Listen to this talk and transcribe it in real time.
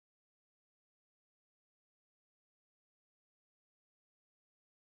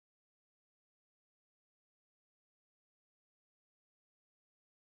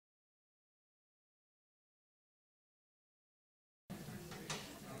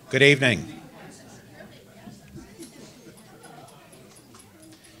Good evening.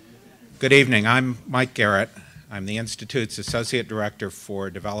 Good evening. I'm Mike Garrett. I'm the Institute's Associate Director for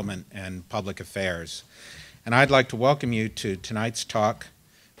Development and Public Affairs. And I'd like to welcome you to tonight's talk,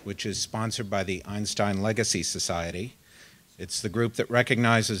 which is sponsored by the Einstein Legacy Society. It's the group that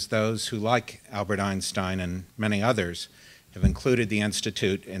recognizes those who, like Albert Einstein and many others, have included the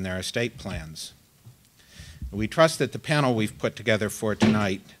Institute in their estate plans. We trust that the panel we've put together for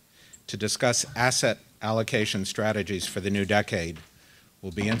tonight to discuss asset allocation strategies for the new decade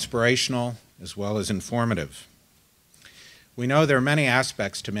will be inspirational as well as informative. We know there are many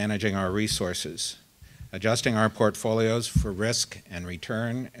aspects to managing our resources, adjusting our portfolios for risk and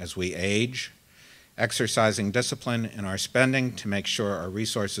return as we age, exercising discipline in our spending to make sure our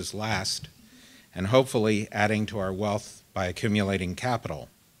resources last, and hopefully adding to our wealth by accumulating capital.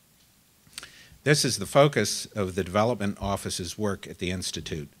 This is the focus of the Development Office's work at the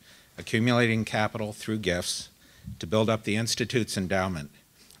Institute, accumulating capital through gifts to build up the Institute's endowment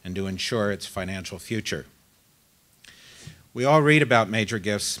and to ensure its financial future. We all read about major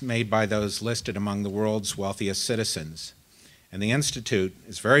gifts made by those listed among the world's wealthiest citizens, and the Institute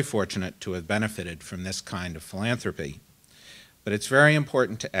is very fortunate to have benefited from this kind of philanthropy. But it's very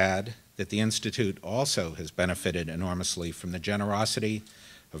important to add that the Institute also has benefited enormously from the generosity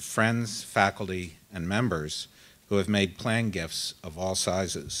of friends, faculty, and members who have made plan gifts of all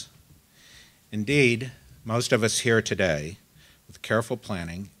sizes. Indeed, most of us here today, with careful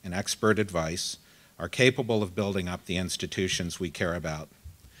planning and expert advice, are capable of building up the institutions we care about,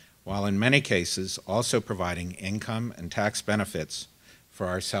 while in many cases also providing income and tax benefits for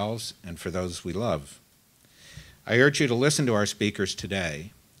ourselves and for those we love. I urge you to listen to our speakers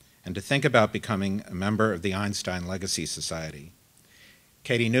today and to think about becoming a member of the Einstein Legacy Society.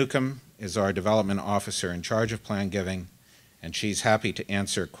 Katie Newcomb is our development officer in charge of plan giving, and she's happy to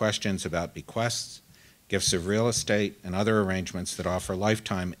answer questions about bequests, gifts of real estate, and other arrangements that offer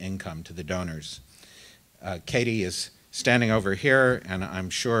lifetime income to the donors. Katie is standing over here, and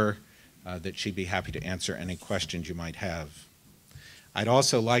I'm sure that she'd be happy to answer any questions you might have. I'd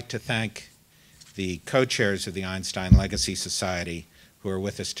also like to thank the co-chairs of the Einstein Legacy Society who are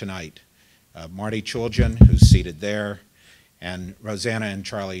with us tonight. Marty Chooljian, who's seated there, and Rosanna and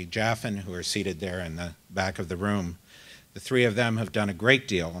Charlie Jaffin, who are seated there in the back of the room. The three of them have done a great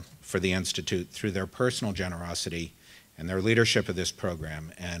deal for the Institute through their personal generosity and their leadership of this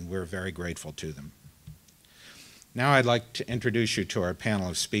program, and we're very grateful to them. Now I'd like to introduce you to our panel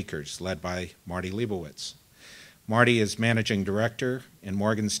of speakers, led by Marty Leibowitz. Marty is Managing Director in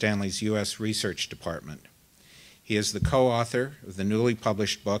Morgan Stanley's U.S. Research Department. He is the co-author of the newly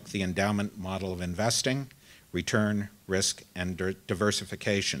published book, The Endowment Model of Investing, Return, Risk, and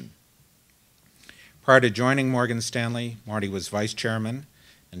Diversification. Prior to joining Morgan Stanley, Marty was Vice Chairman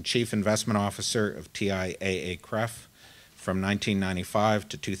and Chief Investment Officer of TIAA-CREF from 1995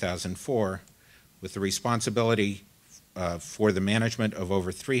 to 2004, with the responsibility for the management of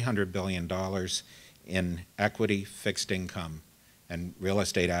over $300 billion in equity, fixed income, and real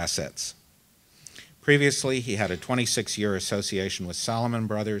estate assets. Previously, he had a 26-year association with Salomon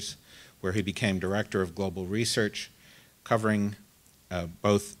Brothers, where he became Director of Global Research, covering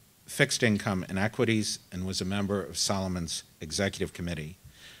both fixed income and equities, and was a member of Salomon's Executive Committee.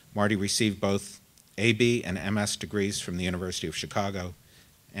 Marty received both AB and MS degrees from the University of Chicago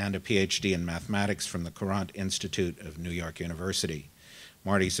and a PhD in mathematics from the Courant Institute of New York University.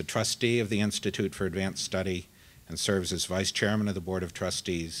 Marty's a trustee of the Institute for Advanced Study and serves as Vice Chairman of the Board of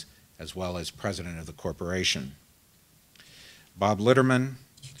Trustees as well as President of the corporation. Bob Litterman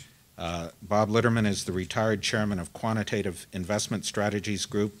is the retired chairman of Quantitative Investment Strategies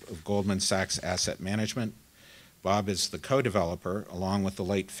Group of Goldman Sachs Asset Management. Bob is the co-developer, along with the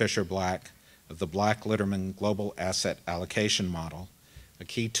late Fisher Black, of the Black-Litterman Global Asset Allocation Model, a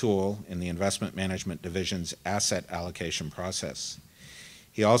key tool in the Investment Management Division's asset allocation process.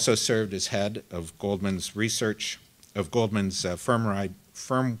 He also served as head of Goldman's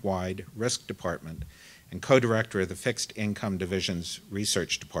firm-wide risk department and co-director of the Fixed Income Division's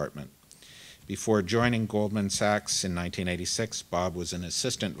Research Department. Before joining Goldman Sachs in 1986, Bob was an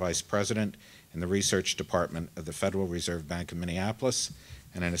assistant vice president in the Research Department of the Federal Reserve Bank of Minneapolis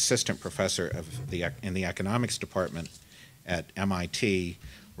and an assistant professor in the Economics Department at MIT,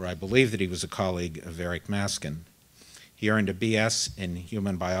 where I believe that he was a colleague of Eric Maskin. He earned a BS in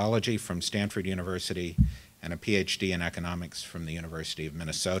Human Biology from Stanford University and a PhD in Economics from the University of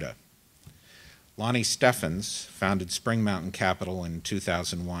Minnesota. Launny Steffens founded Spring Mountain Capital in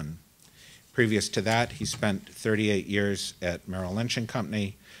 2001. Previous to that, he spent 38 years at Merrill Lynch &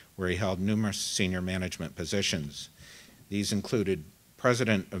 Company, where he held numerous senior management positions. These included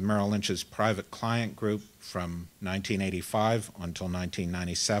president of Merrill Lynch's Private Client Group from 1985 until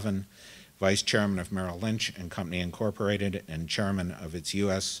 1997, vice chairman of Merrill Lynch and Company Incorporated, and chairman of its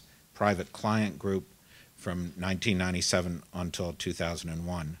U.S. Private Client Group from 1997 until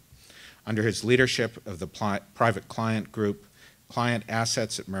 2001. Under his leadership of the Private Client Group, client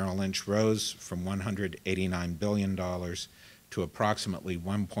assets at Merrill Lynch rose from $189 billion to approximately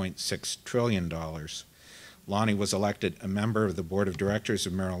 $1.6 trillion. Launny was elected a member of the board of directors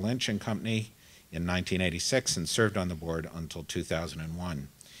of Merrill Lynch and Company in 1986 and served on the board until 2001.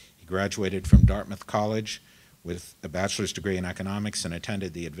 He graduated from Dartmouth College with a bachelor's degree in economics and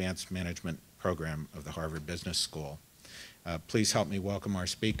attended the advanced management program of the Harvard Business School. Please help me welcome our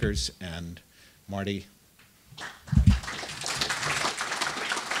speakers, and Marty.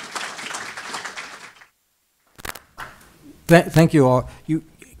 Thank you all. You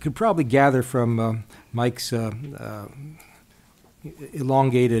could probably gather from Mike's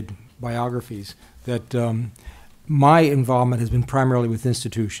elongated biographies that my involvement has been primarily with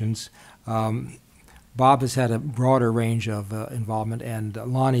institutions. Bob has had a broader range of involvement, and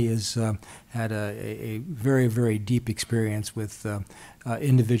Launny has had a very, very deep experience with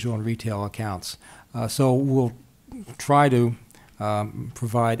individual and retail accounts. So we'll try to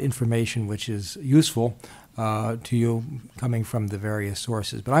provide information which is useful to you coming from the various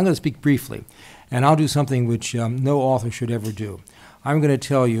sources. But I'm going to speak briefly, and I'll do something which no author should ever do. I'm going to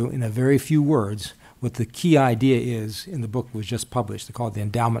tell you in a very few words what the key idea is in the book that was just published, called the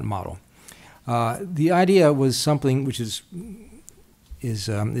endowment model. The idea was something which is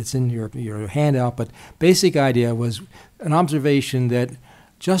it's in your handout, but basic idea was an observation that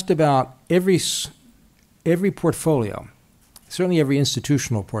just about every portfolio, certainly every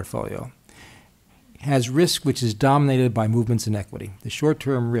institutional portfolio, has risk which is dominated by movements in equity. The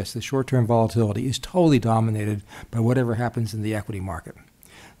short-term risk, the short-term volatility is totally dominated by whatever happens in the equity market.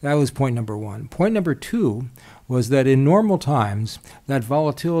 That was point number one. Point number two was that in normal times, that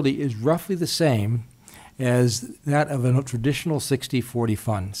volatility is roughly the same as that of a traditional 60-40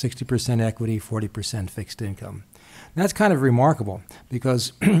 fund, 60% equity, 40% fixed income. That's kind of remarkable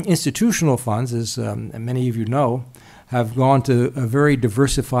because institutional funds, as many of you know, have gone to a very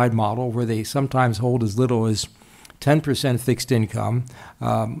diversified model where they sometimes hold as little as 10% fixed income,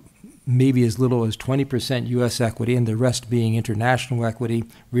 maybe as little as 20% U.S. equity, and the rest being international equity,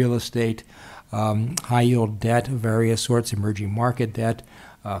 real estate, high-yield debt of various sorts, emerging market debt,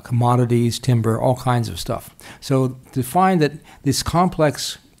 commodities, timber, all kinds of stuff. So to find that this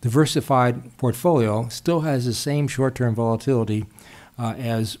complex, diversified portfolio still has the same short-term volatility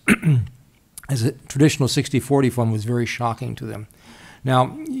as a traditional 60-40 fund was very shocking to them.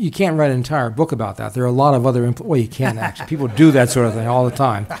 Now, you can't write an entire book about that. There are a lot of other, well, you can actually. People do that sort of thing all the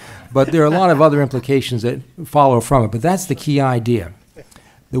time. But there are a lot of other implications that follow from it. But that's the key idea.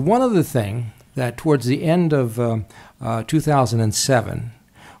 The one other thing that towards the end of 2007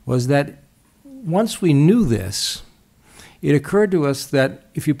 was that once we knew this, it occurred to us that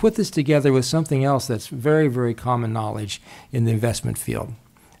if you put this together with something else that's very, very common knowledge in the investment field,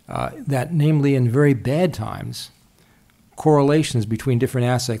 that namely in very bad times, correlations between different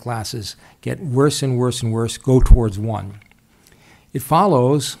asset classes get worse and worse and worse, go towards one. It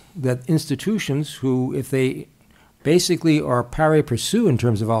follows that institutions who, if they basically are pari passu in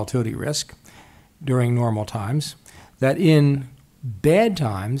terms of volatility risk during normal times, that in bad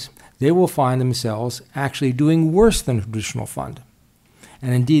times they will find themselves actually doing worse than a traditional fund.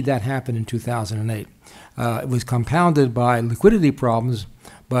 And indeed that happened in 2008. It was compounded by liquidity problems,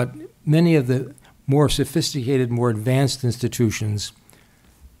 but many of the more sophisticated, more advanced institutions,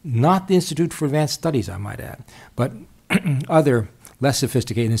 not the Institute for Advanced Studies, I might add, but other less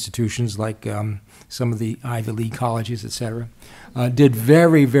sophisticated institutions like some of the Ivy League colleges, et cetera, did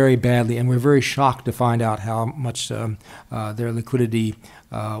very, very badly, and we're very shocked to find out how much their liquidity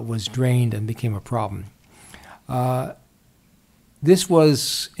was drained and became a problem. This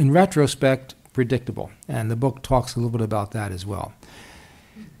was, in retrospect, predictable, and the book talks a little bit about that as well.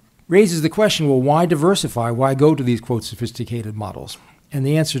 Raises the question, well, why diversify? Why go to these, quote, sophisticated models? And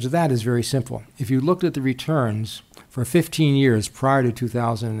the answer to that is very simple. If you looked at the returns for 15 years prior to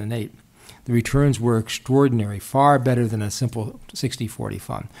 2008, the returns were extraordinary, far better than a simple 60-40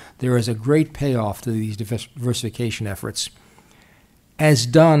 fund. There is a great payoff to these diversification efforts, as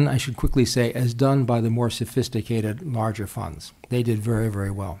done, I should quickly say, as done by the more sophisticated, larger funds. They did very,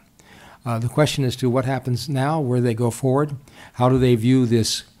 very well. The question is to what happens now, where they go forward, how do they view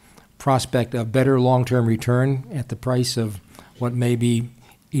this prospect of better long-term return at the price of what may be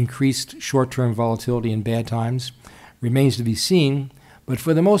increased short-term volatility in bad times remains to be seen. But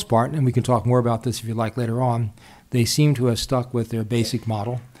for the most part, and we can talk more about this if you like later on, They seem to have stuck with their basic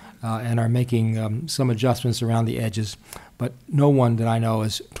model and are making some adjustments around the edges, but no one that I know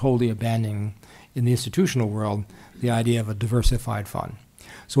is totally abandoning, in the institutional world, the idea of a diversified fund.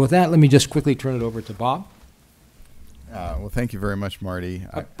 So with that, let me just quickly turn it over to Bob. Well, thank you very much, Marty.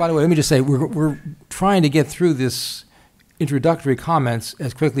 By the way, let me just say, we're trying to get through this introductory comments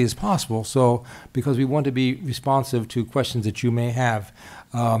as quickly as possible, so because we want to be responsive to questions that you may have,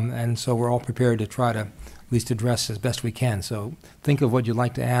 and so we're all prepared to try to at least address as best we can. So think of what you'd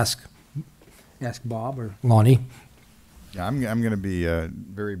like to ask Bob or Launny. Yeah, I'm going to be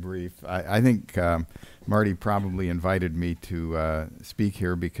very brief. I think Marty probably invited me to speak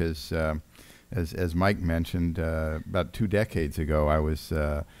here because, as Mike mentioned, about 2 decades ago, I was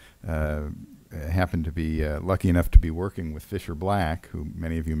happened to be lucky enough to be working with Fisher Black, who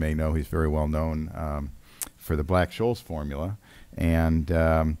many of you may know. He's very well known for the Black-Scholes formula,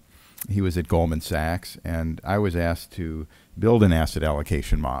 and he was at Goldman Sachs, and I was asked to build an asset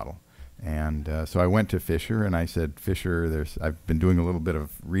allocation model. And so I went to Fisher and I said, Fisher, I've been doing a little bit of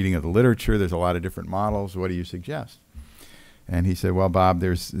reading of the literature. There's a lot of different models. What do you suggest? And he said, well, Bob,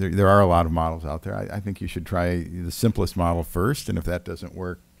 there are a lot of models out there. I think you should try the simplest model first, and if that doesn't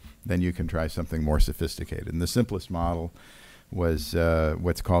work, then you can try something more sophisticated. And the simplest model was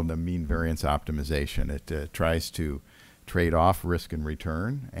what's called the mean variance optimization. It tries to trade off risk and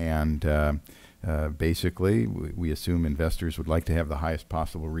return, and basically, we assume investors would like to have the highest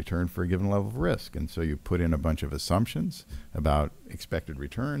possible return for a given level of risk. And so you put in a bunch of assumptions about expected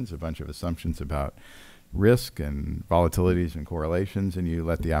returns, a bunch of assumptions about risk and volatilities and correlations, and you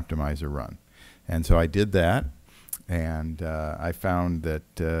let the optimizer run. And so I did that, and I found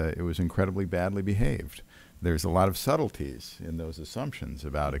that it was incredibly badly behaved. There's a lot of subtleties in those assumptions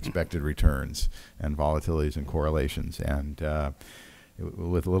about expected returns and volatilities and correlations. And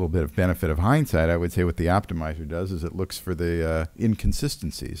with a little bit of benefit of hindsight, I would say what the optimizer does is it looks for the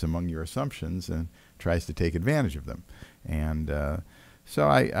inconsistencies among your assumptions and tries to take advantage of them. And so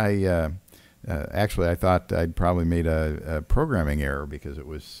actually, I thought I'd probably made a programming error because it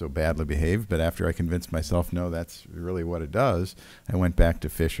was so badly behaved. But after I convinced myself, no, that's really what it does, I went back to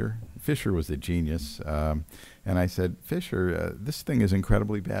Fisher. Fisher was a genius. And I said, Fisher, this thing is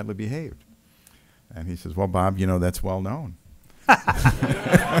incredibly badly behaved. And he says, well, Bob, you know, that's well known.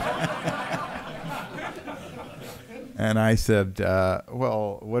 And I said,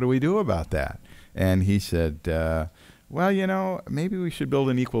 well, what do we do about that? And he said, well, you know, maybe we should build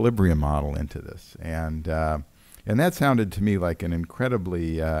an equilibrium model into this. And that sounded to me like an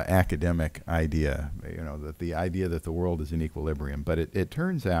incredibly academic idea, you know, that the idea that the world is in equilibrium. But it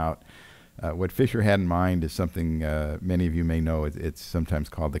turns out what Fisher had in mind is something many of you may know. It's sometimes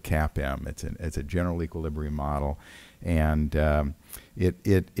called the CAP-M. It's a general equilibrium model. And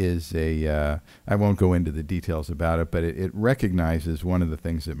it is I won't go into the details about it, but it recognizes one of the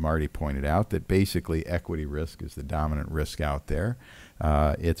things that Marty pointed out, that basically equity risk is the dominant risk out there.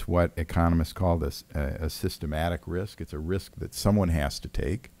 It's what economists call a systematic risk. It's a risk that someone has to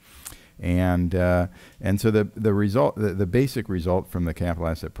take. And so the basic result from the capital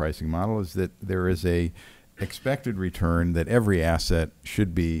asset pricing model is that there is a expected return that every asset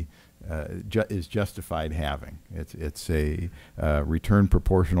should be is justified having. It's a return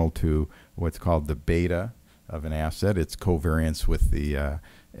proportional to what's called the beta of an asset. It's covariance with the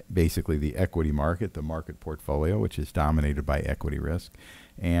basically the equity market, the market portfolio, which is dominated by equity risk,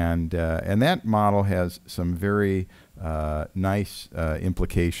 and that model has some very nice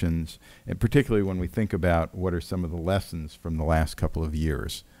implications, and particularly when we think about what are some of the lessons from the last couple of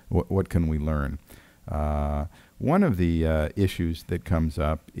years. What can we learn? One of the issues that comes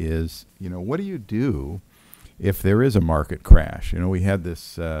up is, you know, what do you do if there is a market crash? You know, we had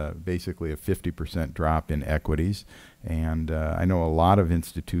this basically a 50% drop in equities, and I know a lot of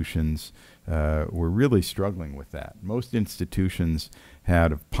institutions were really struggling with that. Most institutions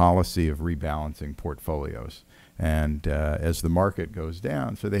had a policy of rebalancing portfolios, and as the market goes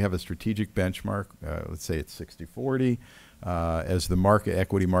down, so they have a strategic benchmark, let's say it's 60-40. As the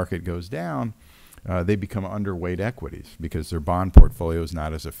equity market goes down, they become underweight equities because their bond portfolio is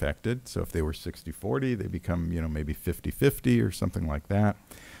not as affected. So if they were 60-40, they become, you know, maybe 50-50 or something like that.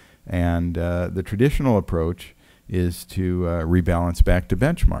 And the traditional approach is to rebalance back to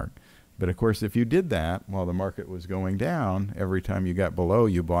benchmark. But of course, if you did that while the market was going down, every time you got below,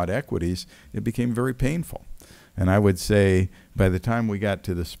 you bought equities, it became very painful. And I would say by the time we got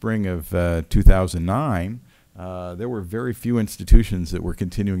to the spring of 2009, there were very few institutions that were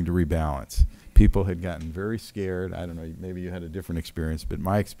continuing to rebalance. People had gotten very scared. I don't know, maybe you had a different experience, but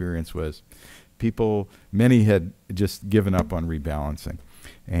my experience was many had just given up on rebalancing.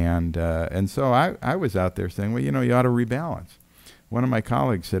 And so I was out there saying, well, you know, you ought to rebalance. One of my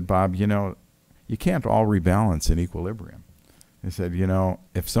colleagues said, Bob, you know, you can't all rebalance in equilibrium. He said, you know,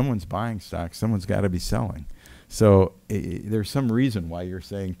 if someone's buying stocks, someone's got to be selling. So there's some reason why you're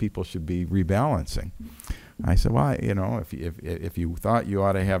saying people should be rebalancing. I said, well, you know, if you thought you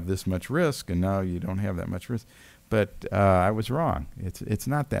ought to have this much risk and now you don't have that much risk, but I was wrong. It's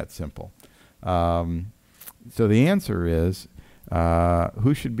not that simple. So the answer is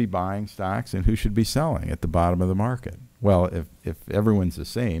who should be buying stocks and who should be selling at the bottom of the market? Well, if everyone's the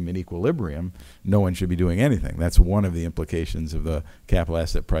same in equilibrium, no one should be doing anything. That's one of the implications of the capital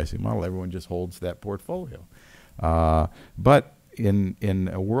asset pricing model. Everyone just holds that portfolio. But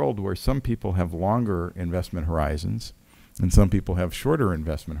in a world where some people have longer investment horizons and some people have shorter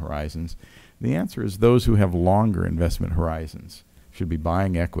investment horizons, the answer is those who have longer investment horizons should be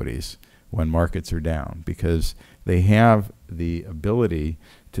buying equities when markets are down, because they have the ability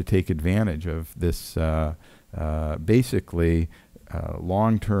to take advantage of this basically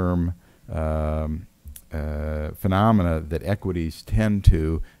long-term phenomena that equities tend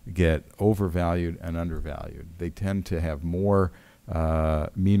to get overvalued and undervalued. They tend to have more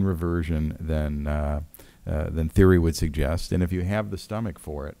mean reversion than theory would suggest. And if you have the stomach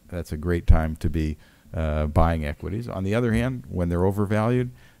for it, that's a great time to be buying equities. On the other hand, when they're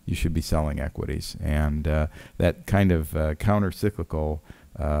overvalued, you should be selling equities. And that kind of counter-cyclical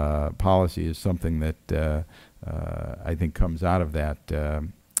policy is something that I think comes out of that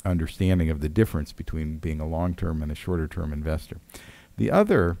understanding of the difference between being a long-term and a shorter-term investor. The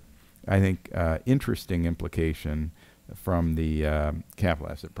other, I think, interesting implication from the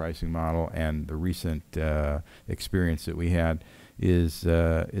capital asset pricing model and the recent experience that we had is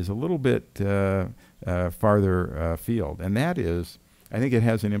a little bit farther afield, and that is, I think it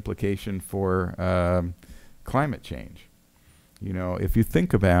has an implication for climate change. You know, if you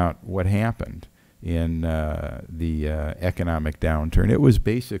think about what happened in the economic downturn, it was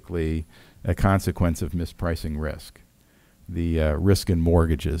basically a consequence of mispricing risk. The risk in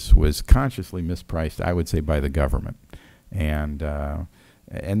mortgages was consciously mispriced, I would say, by the government. And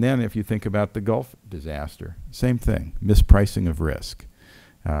then if you think about the Gulf disaster, same thing, mispricing of risk.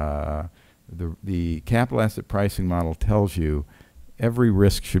 The capital asset pricing model tells you every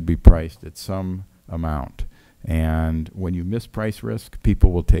risk should be priced at some amount. And when you misprice risk,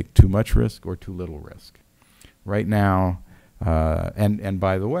 people will take too much risk or too little risk. Right now, and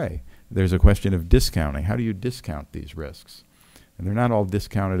by the way, there's a question of discounting. How do you discount these risks? And they're not all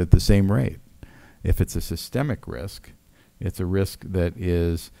discounted at the same rate. If it's a systemic risk, it's a risk that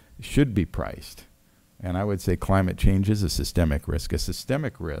should be priced. And I would say climate change is a systemic risk. A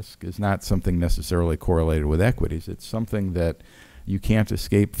systemic risk is not something necessarily correlated with equities. It's something that you can't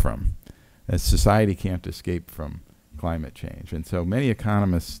escape from. Society can't escape from climate change. And so many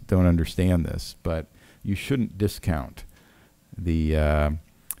economists don't understand this, but you shouldn't discount the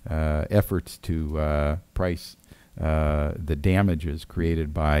efforts to price the damages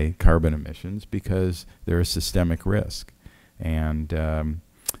created by carbon emissions, because they're a systemic risk. And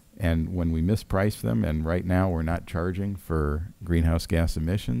when we misprice them, and right now we're not charging for greenhouse gas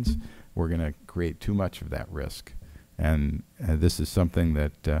emissions, we're going to create too much of that risk. And this is something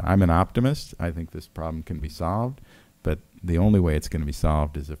that I'm an optimist. I think this problem can be solved, but the only way it's going to be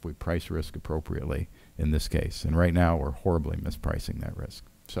solved is if we price risk appropriately in this case. And right now we're horribly mispricing that risk.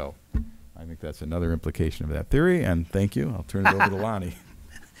 So I think that's another implication of that theory, and thank you. I'll turn it over to Launny.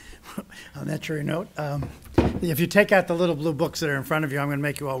 On that cheery note, if you take out the little blue books that are in front of you, I'm going to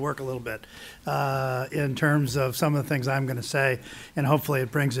make you all work a little bit in terms of some of the things I'm going to say, and hopefully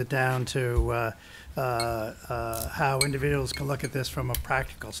it brings it down to how individuals can look at this from a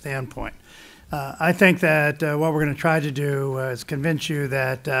practical standpoint. I think that what we're going to try to do is convince you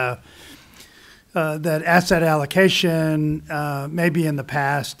that that asset allocation maybe in the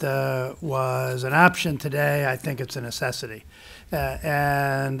past was an option. Today, I think it's a necessity.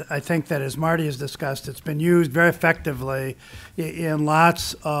 And I think that, as Marty has discussed, it's been used very effectively in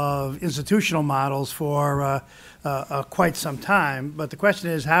lots of institutional models for quite some time. But the question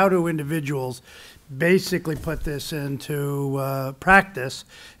is, how do individuals basically put this into practice,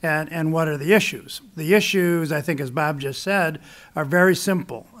 and what are the issues? The issues, I think, as Bob just said, are very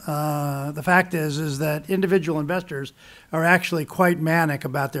simple. The fact is that individual investors are actually quite manic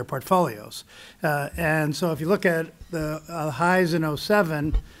about their portfolios. And so if you look at the highs in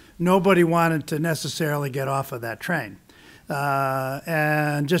 '07, nobody wanted to necessarily get off of that train.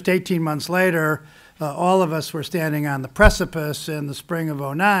 And just 18 months later, all of us were standing on the precipice in the spring of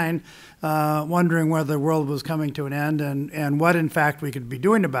 '09, wondering whether the world was coming to an end and what, in fact, we could be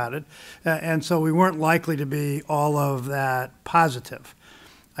doing about it. And so we weren't likely to be all of that positive.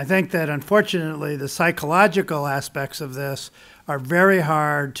 I think that unfortunately the psychological aspects of this are very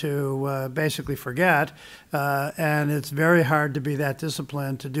hard to basically forget, and it's very hard to be that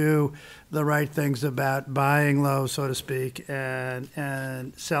disciplined to do the right things about buying low, so to speak,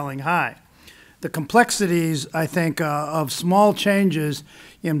 and selling high. The complexities, I think, of small changes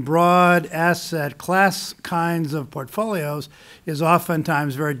in broad asset class kinds of portfolios is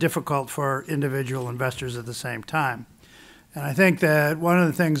oftentimes very difficult for individual investors at the same time. And I think that one of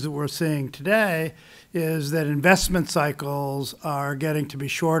the things that we're seeing today is that investment cycles are getting to be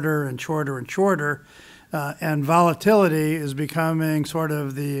shorter and shorter and shorter, and volatility is becoming sort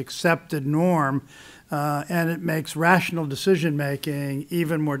of the accepted norm, and it makes rational decision-making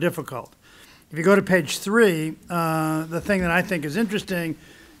even more difficult. If you go to page 3, the thing that I think is interesting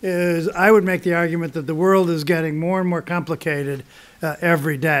is I would make the argument that the world is getting more and more complicated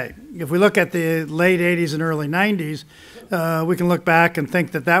every day. If we look at the late 80s and early 90s, we can look back and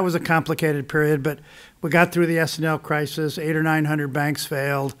think that that was a complicated period, but we got through the S&L crisis, 800 or 900 banks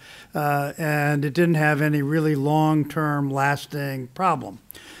failed, and it didn't have any really long-term lasting problem.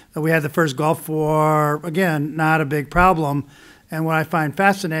 We had the first Gulf War, again, not a big problem. And what I find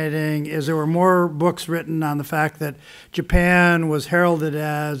fascinating is there were more books written on the fact that Japan was heralded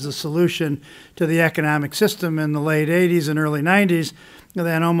as the solution to the economic system in the late 80s and early 90s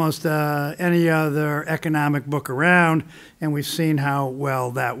than almost any other economic book around, and we've seen how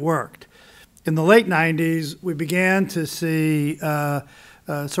well that worked. In the late 90s, we began to see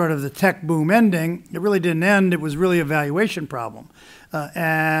sort of the tech boom ending. It really didn't end. It was really a valuation problem.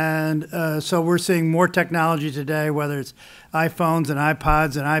 So we're seeing more technology today, whether it's iPhones and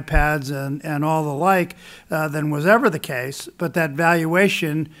iPods and iPads and all the like, than was ever the case. But that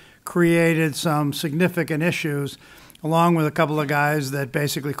valuation created some significant issues, along with a couple of guys that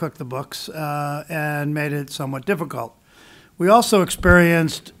basically cooked the books and made it somewhat difficult. We also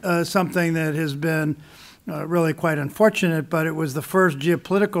experienced something that has been really quite unfortunate, but it was the first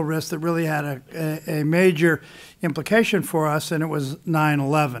geopolitical risk that really had a major implication for us, and it was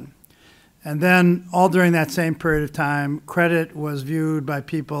 9/11. And then all during that same period of time, credit was viewed by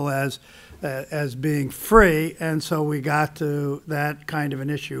people as being free, and so we got to that kind of an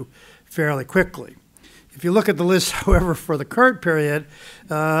issue fairly quickly. If you look at the list, however, for the current period,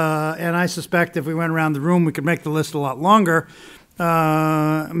 and I suspect if we went around the room, we could make the list a lot longer,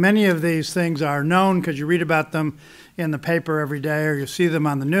 many of these things are known because you read about them in the paper every day or you see them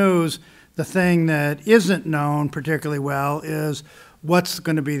on the news. The thing that isn't known particularly well is what's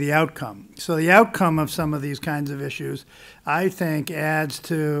going to be the outcome. So the outcome of some of these kinds of issues, I think, adds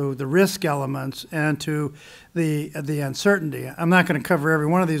to the risk elements and to the uncertainty. I'm not going to cover every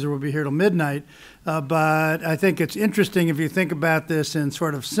one of these or we'll be here till midnight, but I think it's interesting if you think about this in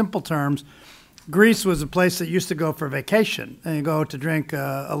sort of simple terms. Greece was a place that used to go for vacation, and you go to drink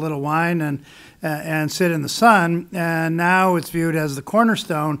a little wine and sit in the sun, and now it's viewed as the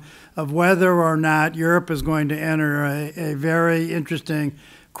cornerstone of whether or not Europe is going to enter a very interesting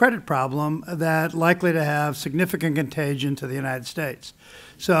credit problem that's likely to have significant contagion to the United States.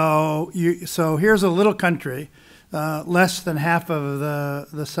 So here's a little country, less than half of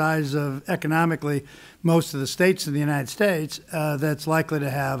the size of economically most of the states in the United States, that's likely to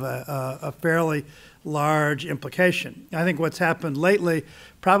have a fairly large implication. I think what's happened lately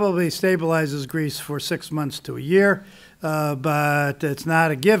probably stabilizes Greece for 6 months to a year, but it's not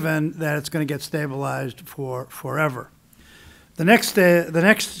a given that it's going to get stabilized for forever. The next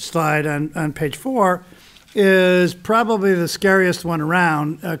slide on page 4 is probably the scariest one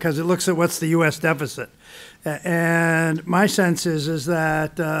around because it looks at what's the U.S. deficit. And my sense is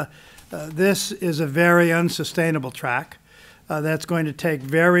that this is a very unsustainable track that's going to take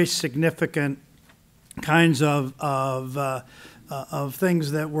very significant kinds of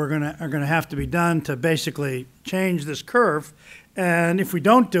things that are going to have to be done to basically change this curve. And if we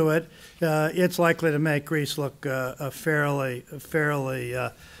don't do it, it's likely to make Greece look fairly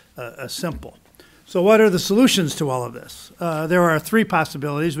simple. So what are the solutions to all of this? There are 3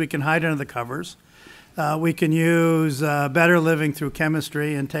 possibilities. We can hide under the covers. We can use better living through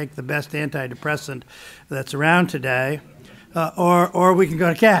chemistry and take the best antidepressant that's around today, or we can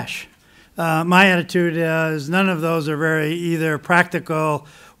go to cash. My attitude is none of those are very either practical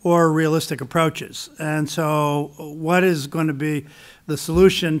or realistic approaches. And so what is going to be the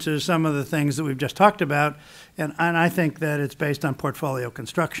solution to some of the things that we've just talked about? And I think that it's based on portfolio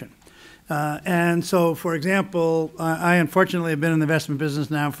construction. And so, for example, I unfortunately have been in the investment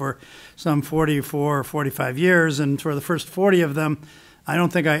business now for some 44 or 45 years, and for the first 40 of them, I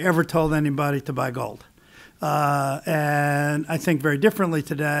don't think I ever told anybody to buy gold. And I think very differently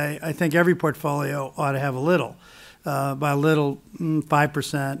today. I think every portfolio ought to have a little. by a little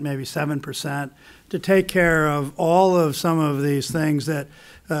 5%, maybe 7%, to take care of all of some of these things that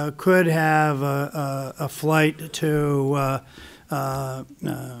could have a flight to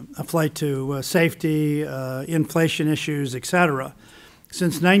safety, inflation issues, etc.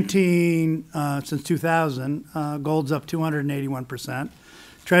 Since 2000, gold's up 281%,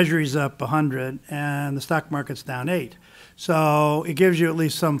 Treasury's up 100, and the stock market's down 8. So it gives you at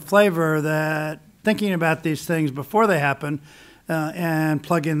least some flavor that thinking about these things before they happen and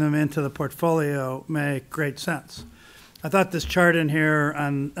plugging them into the portfolio make great sense. I thought this chart in here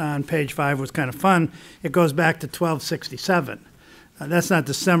on page 5 was kind of fun. It goes back to 1267. That's not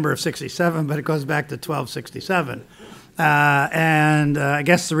December of 67, but it goes back to 1267. I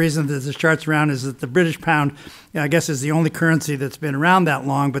guess the reason that this chart's around is that the British pound, I guess, is the only currency that's been around that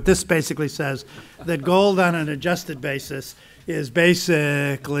long. But this basically says that gold on an adjusted basis is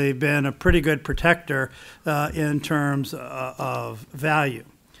basically been a pretty good protector in terms of value.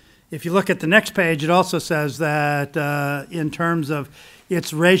 If you look at the next page, it also says that in terms of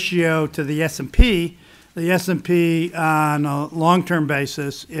its ratio to the S&P on a long-term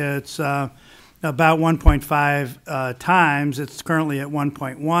basis, it's about 1.5 times. It's currently at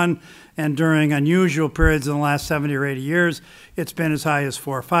 1.1, and during unusual periods in the last 70 or 80 years, it's been as high as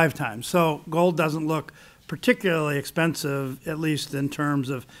 4 or 5 times. So gold doesn't look particularly expensive, at least in terms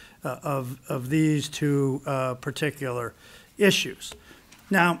of these two particular issues.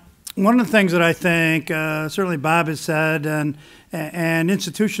 Now, one of the things that I think certainly Bob has said and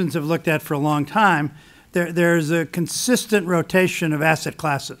institutions have looked at for a long time, there's a consistent rotation of asset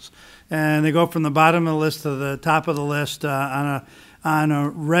classes. And they go from the bottom of the list to the top of the list on a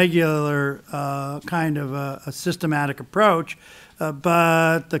regular kind of a systematic approach.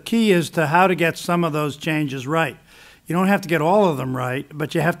 But the key is to how to get some of those changes right. You don't have to get all of them right,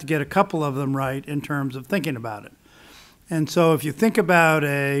 but you have to get a couple of them right in terms of thinking about it. And so if you think about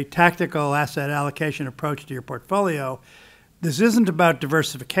a tactical asset allocation approach to your portfolio, this isn't about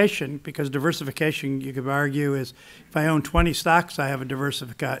diversification, because diversification, you could argue, is if I own 20 stocks, I have a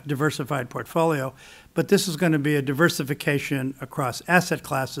diversified portfolio. But this is going to be a diversification across asset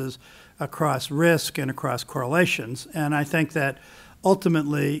classes, across risk, and across correlations. And I think that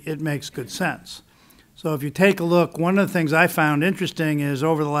ultimately it makes good sense. So if you take a look, one of the things I found interesting is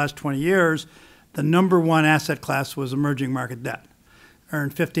over the last 20 years, the number one asset class was emerging market debt,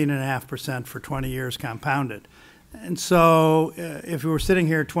 earned 15.5% for 20 years compounded. And so if we were sitting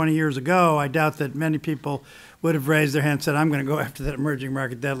here 20 years ago, I doubt that many people would have raised their hand and said, I'm going to go after that emerging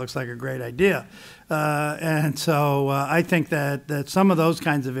market debt. Looks like a great idea. And so I think that some of those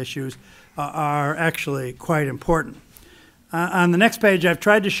kinds of issues are actually quite important. On the next page, I've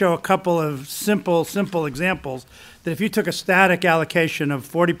tried to show a couple of simple examples that if you took a static allocation of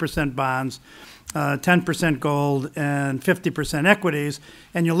 40% bonds, 10% gold, and 50% equities,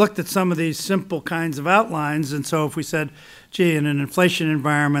 and you looked at some of these simple kinds of outlines, and so if we said, gee, in an inflation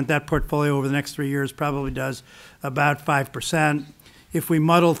environment, that portfolio over the next 3 years probably does about 5%. If we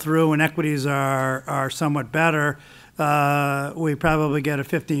muddle through and equities are somewhat better, we probably get a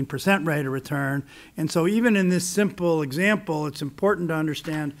 15% rate of return. And so even in this simple example, it's important to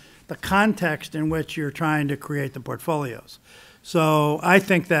understand the context in which you're trying to create the portfolios. So I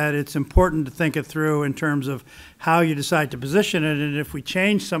think that it's important to think it through in terms of how you decide to position it. And if we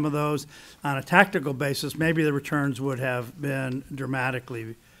change some of those on a tactical basis, maybe the returns would have been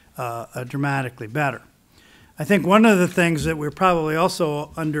dramatically better. I think one of the things that we're probably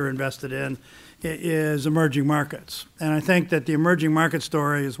also underinvested in is emerging markets. And I think that the emerging market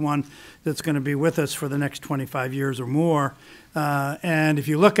story is one that's going to be with us for the next 25 years or more. And if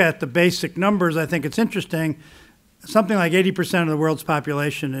you look at the basic numbers, I think it's interesting. Something like 80% of the world's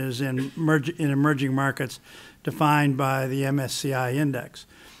population is in emerging markets defined by the MSCI index.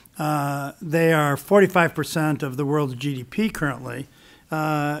 They are 45% of the world's GDP currently.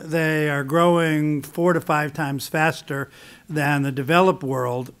 They are growing 4 to 5 times faster than the developed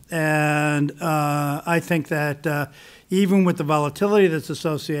world. And I think that even with the volatility that's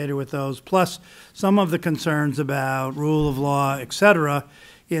associated with those, plus some of the concerns about rule of law, et cetera,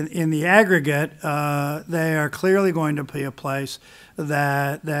 in the aggregate, they are clearly going to be a place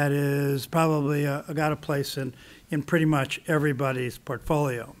that is probably got a place in pretty much everybody's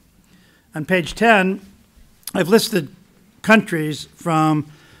portfolio. On page 10, I've listed countries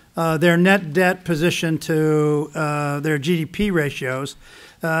from their net debt position to their GDP ratios,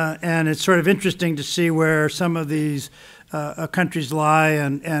 and it's sort of interesting to see where some of these countries lie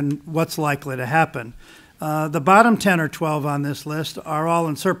and what's likely to happen. The bottom 10 or 12 on this list are all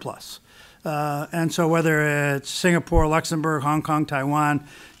in surplus. And so whether it's Singapore, Luxembourg, Hong Kong, Taiwan,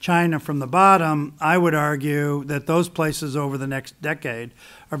 China from the bottom, I would argue that those places over the next decade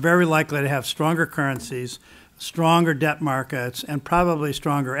are very likely to have stronger currencies, stronger debt markets, and probably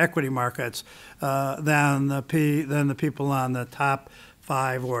stronger equity markets than the people on the top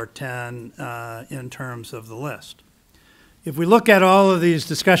 5 or 10 in terms of the list. If we look at all of these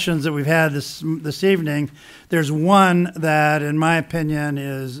discussions that we've had this evening, there's one that, in my opinion,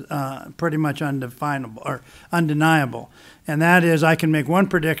 is pretty much undefinable or undeniable, and that is I can make one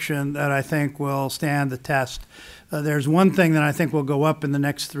prediction that I think will stand the test. There's one thing that I think will go up in the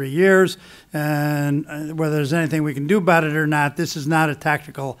next 3 years, and whether there's anything we can do about it or not, this is not a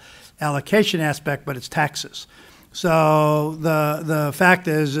tactical allocation aspect, but it's taxes. So the fact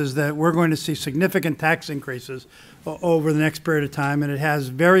is that we're going to see significant tax increases over the next period of time, and it has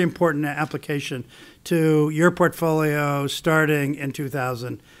very important application to your portfolio starting in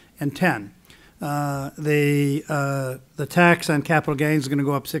 2010. The tax on capital gains is going to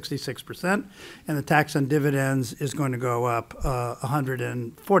go up 66%, and the tax on dividends is going to go up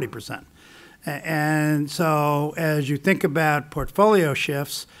 140%. And so as you think about portfolio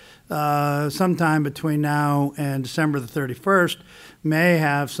shifts, sometime between now and December the 31st may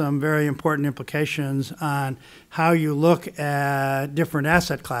have some very important implications on how you look at different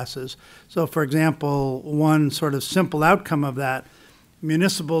asset classes. So, for example, one sort of simple outcome of that,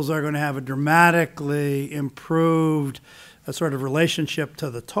 municipals are going to have a dramatically improved sort of relationship to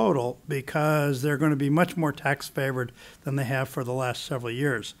the total because they're going to be much more tax favored than they have for the last several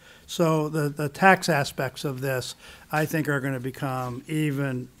years. So the tax aspects of this, I think, are going to become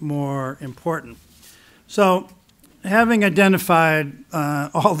even more important. So having identified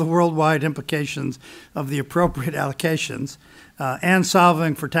all the worldwide implications of the appropriate allocations and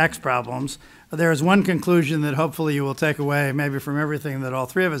solving for tax problems, there is one conclusion that hopefully you will take away maybe from everything that all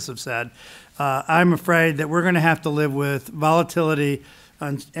three of us have said. I'm afraid that we're going to have to live with volatility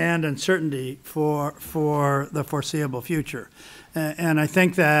and uncertainty for the foreseeable future. And I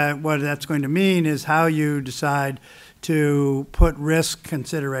think that what that's going to mean is how you decide to put risk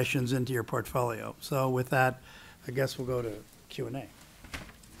considerations into your portfolio. So with that, I guess we'll go to Q&A.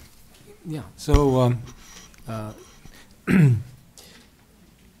 Yeah, so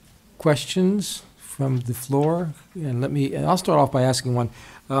questions from the floor? And I'll start off by asking one.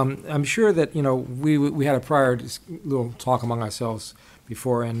 I'm sure that, we had a prior little talk among ourselves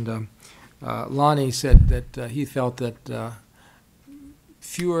before, and Launny said that he felt that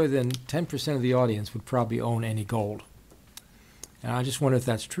fewer than 10% of the audience would probably own any gold. And I just wonder if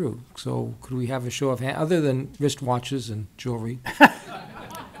that's true. So could we have a show of hands, other than wristwatches and jewelry?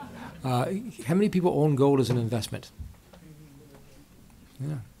 How many people own gold as an investment?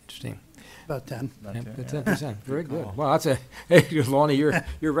 Yeah, interesting. About 10. About 10%. Very good. Oh. Wow, hey, Launny,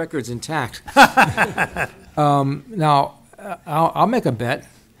 your record's intact. Now, I'll make a bet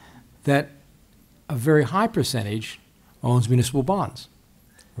that a very high percentage owns municipal bonds,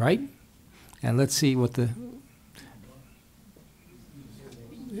 right? And let's see what the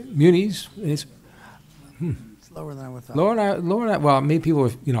munis is. It's lower than I would thought. Lower than well, many people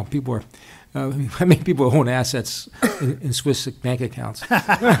are, many people own assets in Swiss bank accounts.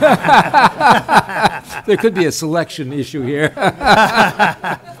 There could be a selection issue here.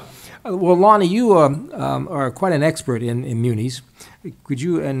 Well, Launny, you are quite an expert in munis. Could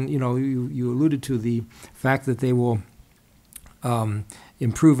you, and you alluded to the fact that they will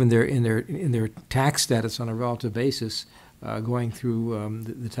improve in their tax status on a relative basis, going through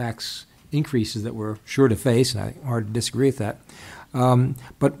the tax increases that we're sure to face, and it's hard to disagree with that.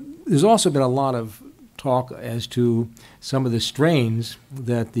 But there's also been a lot of talk as to some of the strains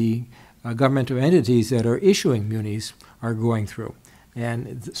that the governmental entities that are issuing munis are going through.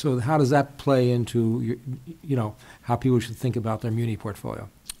 And so how does that play into, how people should think about their muni portfolio?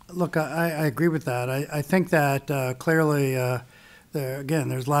 Look, I agree with that. I think that clearly, again,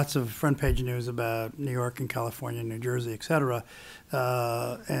 there's lots of front page news about New York and California, New Jersey, et cetera,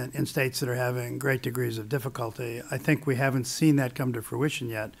 and in states that are having great degrees of difficulty. I think we haven't seen that come to fruition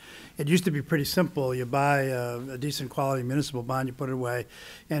yet. It used to be pretty simple. You buy a decent quality municipal bond, you put it away,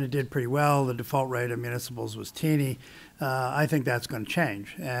 and it did pretty well. The default rate of municipals was teeny. I think that's going to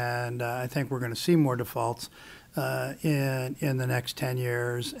change, and I think we're going to see more defaults in the next 10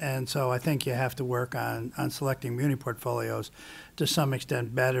 years. And so I think you have to work on selecting muni portfolios to some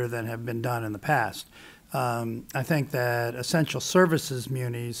extent better than have been done in the past. I think that essential services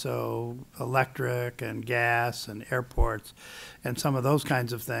munis, so electric and gas and airports and some of those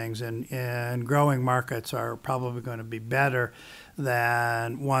kinds of things in growing markets are probably going to be better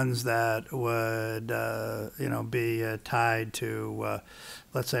than ones that would, be tied to,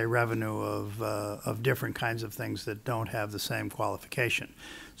 let's say, revenue of different kinds of things that don't have the same qualification.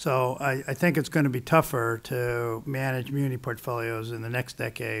 So I think it's going to be tougher to manage muni portfolios in the next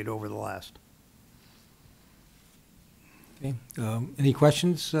decade over the last. Okay. Any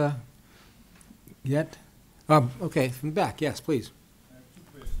questions yet? Okay, from the back, yes, please. I have two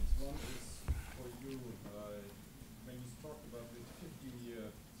questions. One is for you. When you talked about the 15-year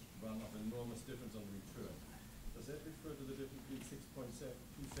run of enormous difference on return, does that refer to the difference between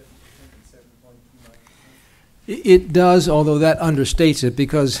 6.27% and 7.29%? It does, although that understates it,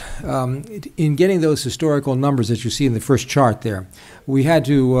 because in getting those historical numbers that you see in the first chart there, we had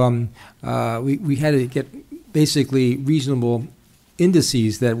to we had to get basically reasonable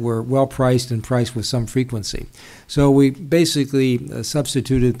indices that were well priced and priced with some frequency. So we basically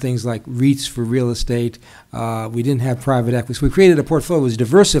substituted things like REITs for real estate. We didn't have private equity. So we created a portfolio that was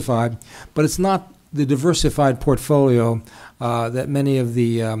diversified, but it's not the diversified portfolio that many of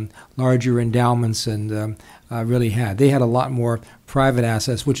the larger endowments and really had. They had a lot more private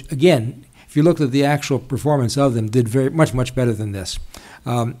assets, which, again, if you looked at the actual performance of them, did very much better than this.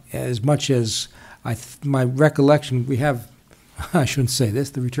 As much as my recollection, we have, I shouldn't say this,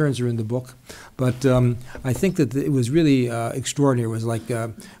 the returns are in the book, but I think that it was really extraordinary. It was like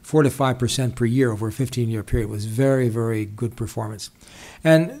 4 to 5% per year over a 15-year period. It was very, very good performance.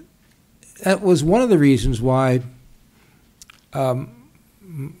 And that was one of the reasons why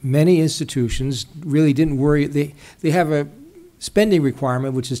many institutions really didn't worry. They have a spending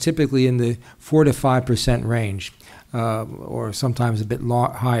requirement, which is typically in the 4 to 5% range, or sometimes a bit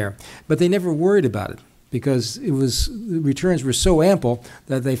higher. But they never worried about it because the returns were so ample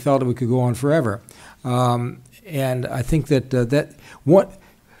that they felt it could go on forever. And I think that what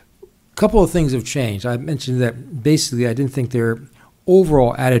a couple of things have changed. I mentioned that basically I didn't think their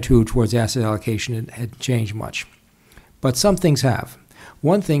overall attitude towards asset allocation had changed much, but some things have.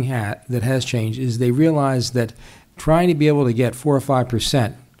 One thing that has changed is they realized that trying to be able to get 4 or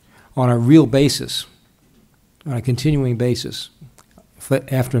 5% on a real basis, on a continuing basis,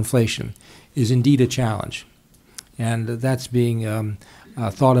 after inflation, is indeed a challenge. And that's being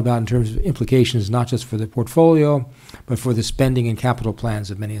thought about in terms of implications not just for the portfolio, but for the spending and capital plans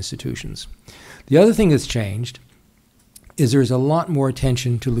of many institutions. The other thing that's changed is there's a lot more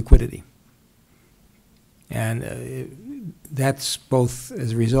attention to liquidity. And that's both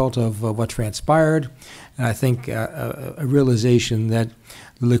as a result of what transpired, and I think a realization that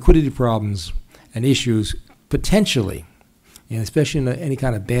the liquidity problems and issues potentially, and especially in any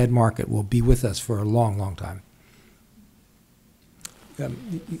kind of bad market, will be with us for a long, long time.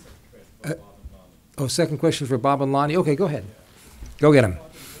 Second question for Bob and Launny. Okay, go ahead. Go get him.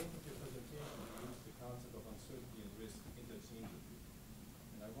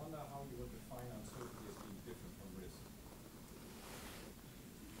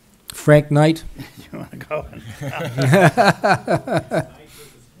 Frank Knight. You want to go?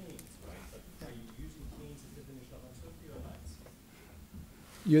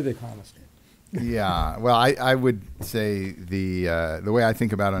 You're the economist. Yeah, well, I would say the way I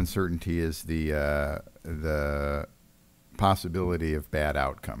think about uncertainty is the possibility of bad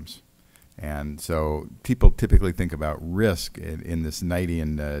outcomes. And so people typically think about risk in this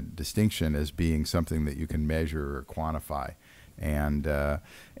Knightian distinction as being something that you can measure or quantify. And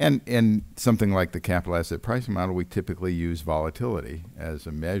something like the capital asset pricing model, we typically use volatility as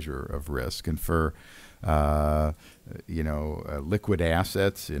a measure of risk. And for liquid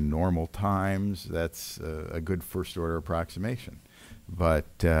assets in normal times, that's a good first-order approximation. But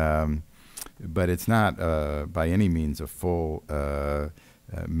it's not by any means a full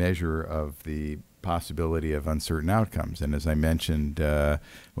measure of the possibility of uncertain outcomes. And as I mentioned,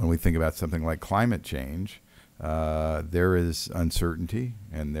 when we think about something like climate change, there is uncertainty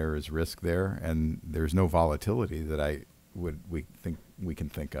and there is risk there, and there's no volatility that we can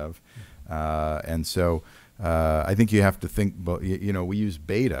think of. And so I think you have to think, we use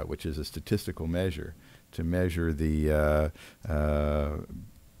beta, which is a statistical measure, to measure the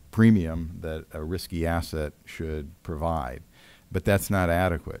premium that a risky asset should provide. But that's not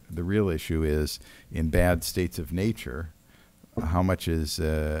adequate. The real issue is, in bad states of nature, how much is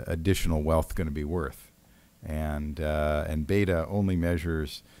additional wealth going to be worth? And beta only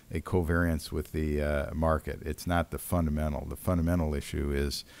measures a covariance with the market. It's not the fundamental. The fundamental issue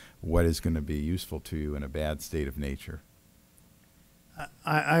is what is going to be useful to you in a bad state of nature.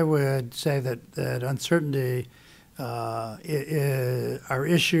 I would say that uncertainty are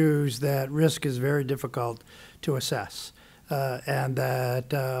issues that risk is very difficult to assess. and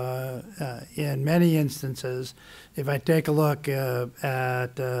that in many instances, if I take a look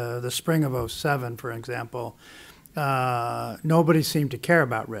at the spring of '07, for example, nobody seemed to care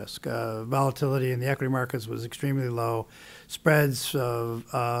about risk. Volatility in the equity markets was extremely low. Spreads of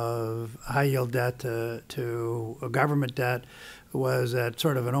high yield debt to government debt was at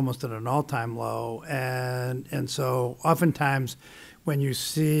sort of almost at an all-time low, and so oftentimes when you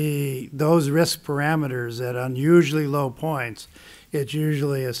see those risk parameters at unusually low points, it's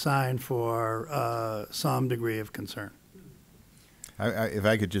usually a sign for some degree of concern. If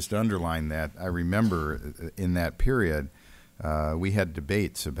I could just underline that, I remember in that period we had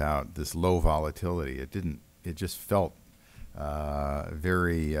debates about this low volatility. It just felt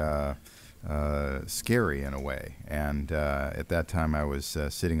very scary in a way. And at that time I was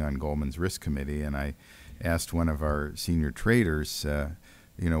sitting on Goldman's risk committee, and I asked one of our senior traders,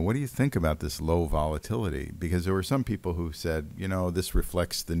 what do you think about this low volatility? Because there were some people who said, this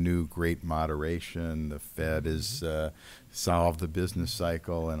reflects the new great moderation, the Fed has solved the business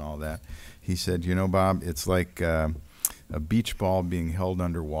cycle and all that. He said, Bob, it's like a beach ball being held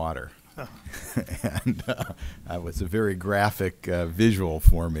underwater. Oh. And it was a very graphic visual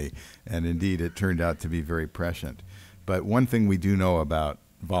for me, and indeed it turned out to be very prescient. But one thing we do know about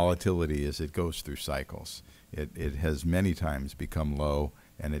volatility is it goes through cycles. It has many times become low,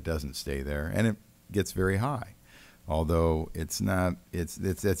 and it doesn't stay there, and it gets very high. Although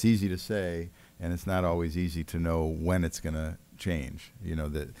that's easy to say, and it's not always easy to know when it's going to change.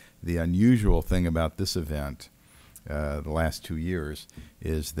 The unusual thing about this event, the last 2 years,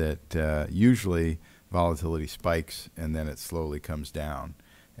 is that usually volatility spikes and then it slowly comes down.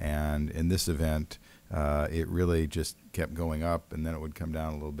 And in this event, it really just kept going up, and then it would come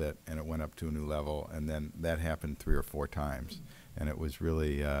down a little bit, and it went up to a new level, and then that happened 3 or 4 times. And it was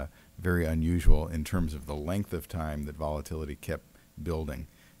really very unusual in terms of the length of time that volatility kept building.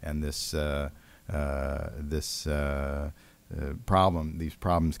 And these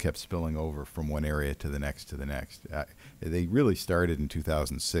problems kept spilling over from one area to the next to the next. They really started in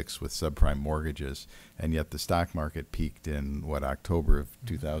 2006 with subprime mortgages, and yet the stock market peaked in, October of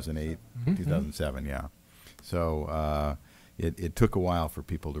 2008, 2007, yeah. So it took a while for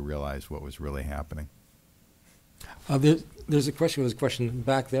people to realize what was really happening. There's a question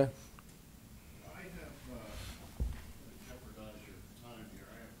back there. I have, to jeopardize your time here,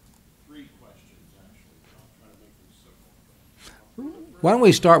 I have 3 questions actually, but I'll try to make them simple. Why don't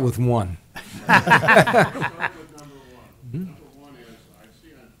we start with one? Start with number 1. Number 1 is, I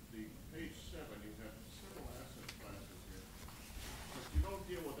see on the page 7 you have several asset classes here, but you don't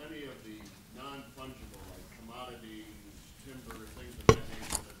deal with any of the non-fungible, like commodities, timber, things of that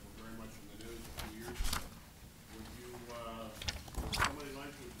nature that were very much in the news a few years ago. Would somebody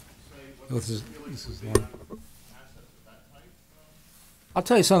like to say what This is would be one. on assets of that type? I'll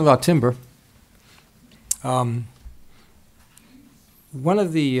tell you something about timber. One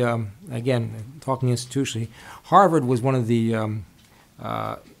of the, again, talking institutionally, Harvard was one of the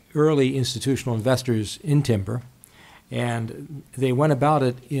early institutional investors in timber, and they went about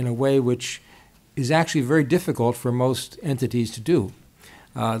it in a way which is actually very difficult for most entities to do.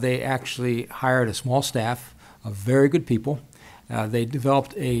 They actually hired a small staff of very good people. They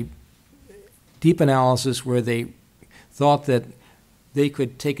developed a deep analysis where they thought that they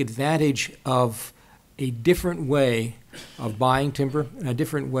could take advantage of a different way of buying timber, and a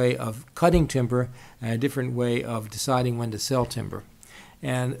different way of cutting timber, and a different way of deciding when to sell timber.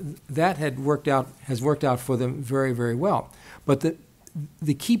 And that has worked out for them very, very well. But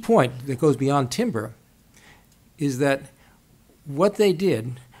the key point that goes beyond timber is that what they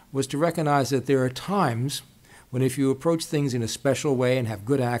did was to recognize that there are times when if you approach things in a special way and have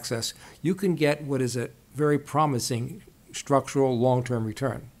good access, you can get what is a very promising structural long-term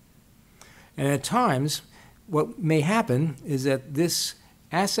return. And at times, what may happen is that this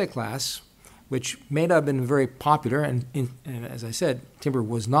asset class, which may not have been very popular, and as I said, timber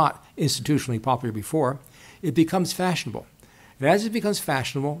was not institutionally popular before, it becomes fashionable. And as it becomes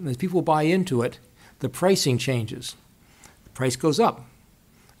fashionable, and as people buy into it, the pricing changes. The price goes up.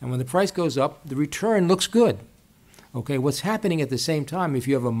 And when the price goes up, the return looks good. Okay, what's happening at the same time, if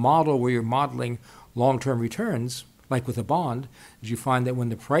you have a model where you're modeling long-term returns, like with a bond, is you find that when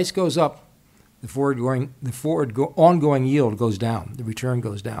the price goes up, the ongoing yield goes down, the return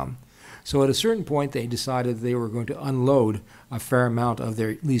goes down. So at a certain point, they decided they were going to unload a fair amount of their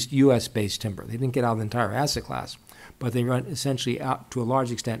at least U.S.-based timber. They didn't get out of the entire asset class, but they run essentially out, to a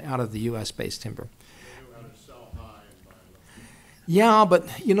large extent, out of the U.S.-based timber. Yeah, but,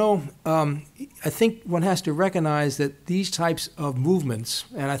 I think one has to recognize that these types of movements,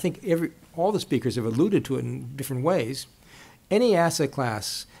 and I think all the speakers have alluded to it in different ways, any asset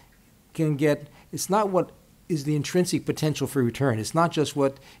class can get, it's not what is the intrinsic potential for return. It's not just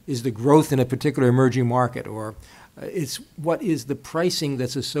what is the growth in a particular emerging market, or it's what is the pricing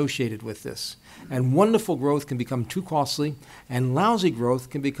that's associated with this. And wonderful growth can become too costly, and lousy growth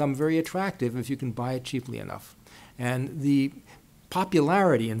can become very attractive if you can buy it cheaply enough. And the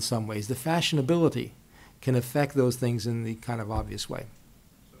popularity in some ways, the fashionability, can affect those things in the kind of obvious way.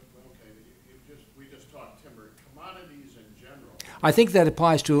 So, okay, we just talked timber. Commodities in general. I think that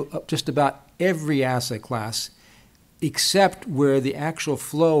applies to just about every asset class, except where the actual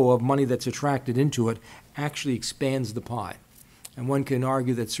flow of money that's attracted into it actually expands the pie. And one can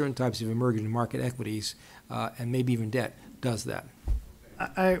argue that certain types of emerging market equities, and maybe even debt, does that.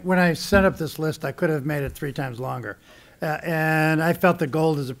 When I set up this list, I could have made it 3 times longer. And I felt that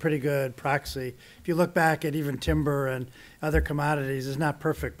gold is a pretty good proxy. If you look back at even timber and other commodities, it's not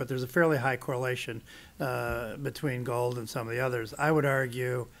perfect, but there's a fairly high correlation between gold and some of the others. I would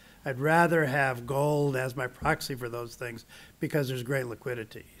argue I'd rather have gold as my proxy for those things because there's great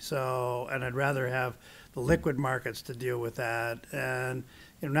liquidity. So, and I'd rather have the liquid markets to deal with that. And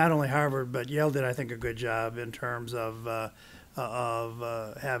not only Harvard, but Yale did, I think, a good job in terms of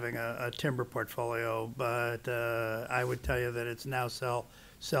having a timber portfolio, but I would tell you that it's now sell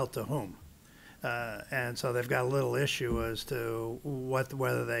to whom, and so they've got a little issue as to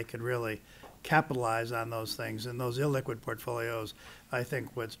whether they could really capitalize on those things. And those illiquid portfolios, I think,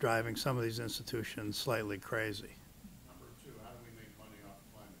 what's driving some of these institutions slightly crazy. Number 2, how do we make money off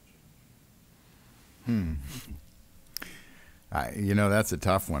climate change? That's a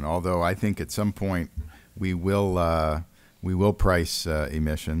tough one. Although I think at some point we will price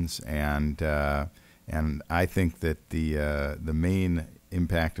emissions, and I think that the main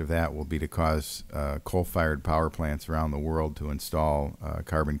impact of that will be to cause coal-fired power plants around the world to install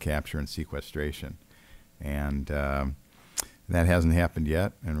carbon capture and sequestration, and that hasn't happened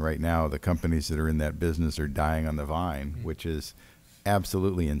yet. And right now, the companies that are in that business are dying on the vine, which is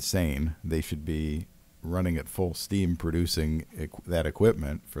absolutely insane. They should be running at full steam producing that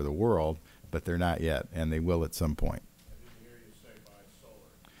equipment for the world, but they're not yet, and they will at some point.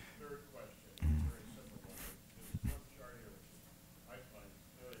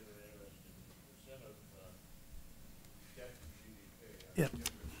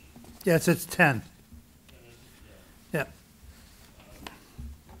 Yes, it's 10. Yeah.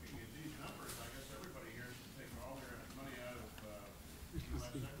 Looking at these numbers, I guess everybody here should take all their money out of U.S.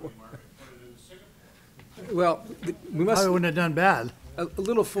 equity market and put it into Singapore. Well, we must I wouldn't have done bad. a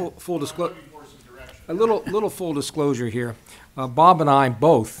little full disclosure. Looking for some direction. A little full disclosure here. Bob and I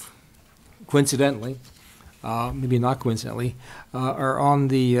both, coincidentally, maybe not coincidentally, are on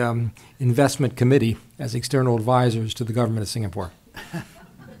the investment committee as external advisors to the government of Singapore.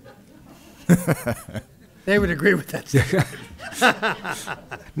 They would agree with that.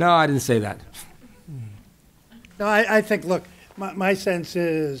 No, I didn't say that. No, I think, look, my sense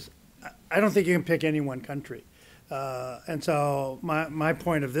is I don't think you can pick any one country. And so my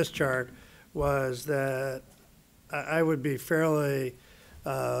point of this chart was that I would be fairly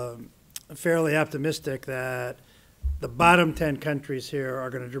optimistic that the bottom 10 countries here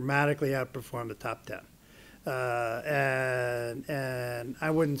are going to dramatically outperform the top 10. And I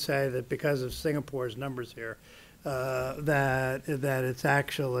wouldn't say that because of Singapore's numbers here that it's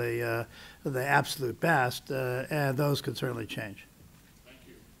actually the absolute best, and those could certainly change. Thank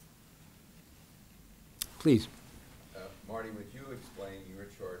you. Please. Marty, would you explain your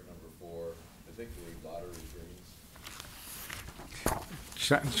chart number 4, particularly lottery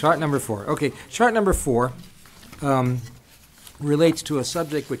dreams? Chart number 4. Okay, chart number 4 relates to a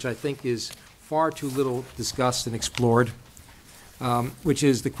subject which I think is far too little discussed and explored, which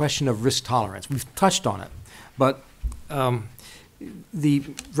is the question of risk tolerance. We've touched on it, but the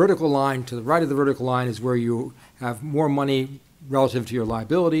vertical line to the right of the vertical line is where you have more money relative to your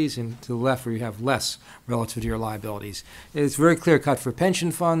liabilities, and to the left where you have less relative to your liabilities. It's very clear-cut for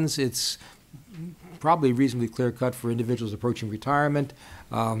pension funds. It's probably reasonably clear-cut for individuals approaching retirement,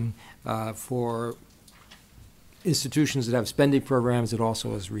 for institutions that have spending programs. It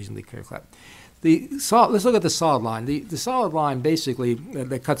also is reasonably clear-cut. Let's look at the solid line. The solid line basically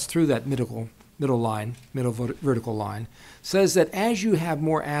that cuts through that middle vertical line says that as you have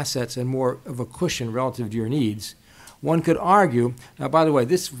more assets and more of a cushion relative to your needs, one could argue. Now, by the way,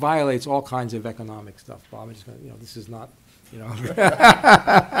 this violates all kinds of economic stuff, Bob. I'm just going to, this is not,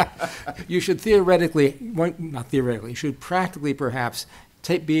 you should theoretically, not theoretically, you should practically perhaps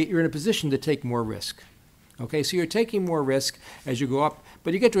you're in a position to take more risk. Okay, so you're taking more risk as you go up,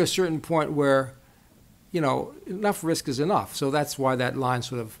 but you get to a certain point where, enough risk is enough. So that's why that line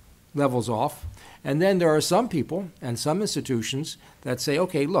sort of levels off. And then there are some people and some institutions that say,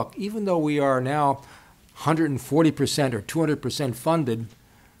 okay, look, even though we are now 140% or 200% funded,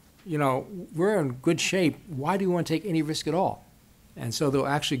 you know, we're in good shape. Why do you want to take any risk at all? And so they'll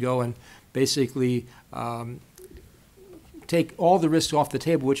actually go and basically take all the risks off the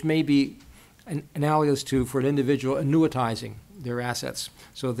table, which may be analogous to, for an individual, annuitizing their assets.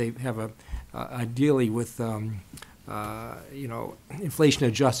 So they have ideally with, you know,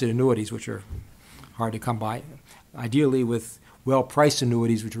 inflation-adjusted annuities, which are hard to come by, ideally with well-priced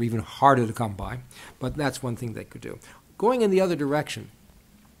annuities, which are even harder to come by. But that's one thing they could do. Going in the other direction,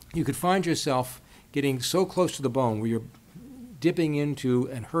 you could find yourself getting so close to the bone where you're dipping into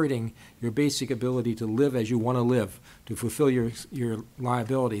and hurting your basic ability to live as you want to live, to fulfill your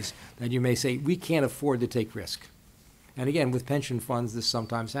liabilities, that you may say, we can't afford to take risk. And again, with pension funds, this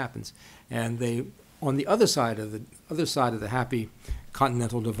sometimes happens. And they, on the other side of the happy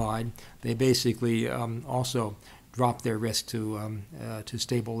continental divide, they basically also drop their risk to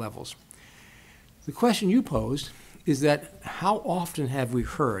stable levels. The question you posed is that how often have we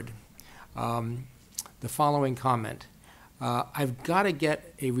heard the following comment? I've got to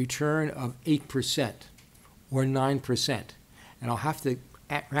get a return of 8% or 9%, and I'll have to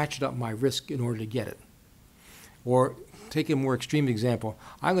ratchet up my risk in order to get it. Or take a more extreme example,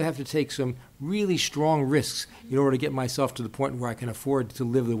 I'm going to have to take some really strong risks in order to get myself to the point where I can afford to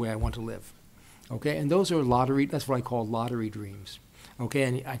live the way I want to live. Okay, and those are lottery, that's what I call lottery dreams. Okay,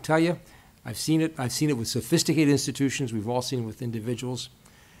 and I tell you, I've seen it with sophisticated institutions, we've all seen it with individuals.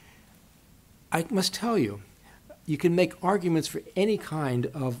 I must tell you, you can make arguments for any kind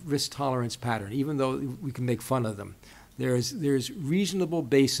of risk tolerance pattern, even though we can make fun of them. There's reasonable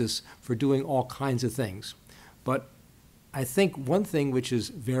basis for doing all kinds of things. But I think one thing which is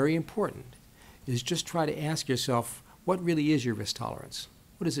very important is just try to ask yourself, what really is your risk tolerance?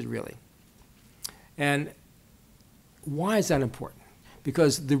 What is it really? And why is that important?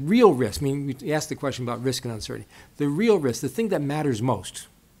 Because the real risk, I mean, you asked the question about risk and uncertainty. The real risk, the thing that matters most,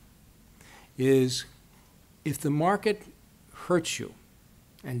 is if the market hurts you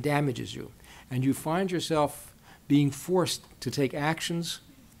and damages you, and you find yourself being forced to take actions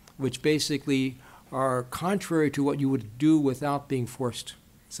which basically are contrary to what you would do without being forced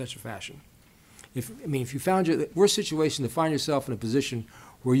in such a fashion. If you found your worst situation to find yourself in a position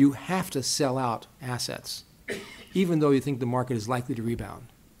where you have to sell out assets, even though you think the market is likely to rebound,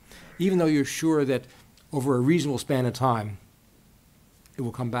 even though you're sure that over a reasonable span of time it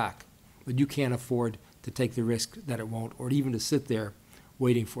will come back, but you can't afford to take the risk that it won't, or even to sit there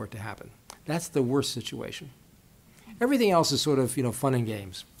waiting for it to happen. That's the worst situation. Everything else is sort of, you know, fun and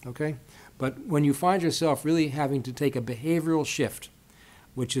games, okay? But when you find yourself really having to take a behavioral shift,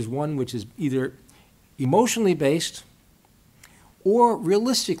 which is one which is either emotionally based or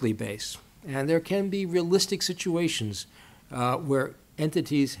realistically based, and there can be realistic situations where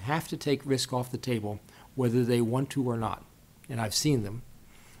entities have to take risk off the table, whether they want to or not, and I've seen them.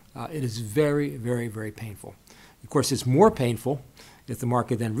 It is very, very, very painful. Of course, it's more painful if the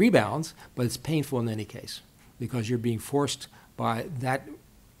market then rebounds, but it's painful in any case because you're being forced by that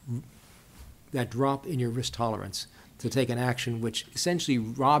drop in your risk tolerance to take an action which essentially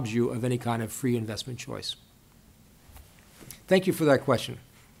robs you of any kind of free investment choice. Thank you for that question.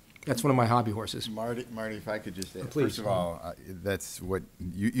 That's one of my hobby horses. Marty, if I could just add, Please. first of all, that's what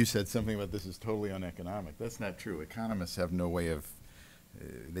you said something about this is totally uneconomic. That's not true. Economists have no way of,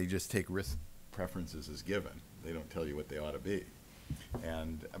 they just take risk preferences as given. They don't tell you what they ought to be.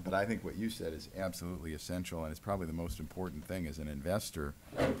 But I think what you said is absolutely essential, and it's probably the most important thing as an investor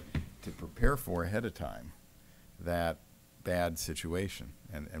to prepare for ahead of time that bad situation.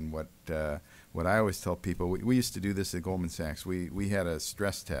 And what I always tell people, we used to do this at Goldman Sachs. We had a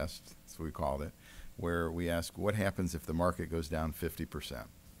stress test, that's what we called it, where we asked what happens if the market goes down 50%.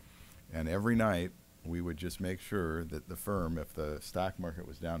 And every night we would just make sure that the firm, if the stock market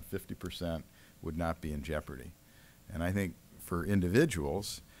was down 50%, would not be in jeopardy. And I think for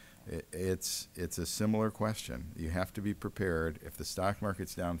individuals, it's a similar question. You have to be prepared. If the stock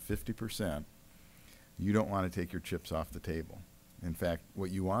market's down 50%, you don't want to take your chips off the table. In fact,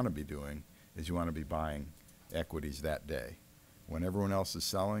 what you want to be doing is you want to be buying equities that day. When everyone else is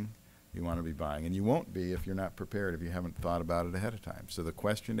selling, you want to be buying. And you won't be if you're not prepared, if you haven't thought about it ahead of time. So the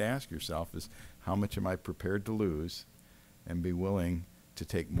question to ask yourself is, how much am I prepared to lose and be willing to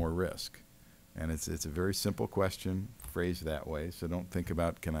take more risk? And it's a very simple question, phrased that way. So don't think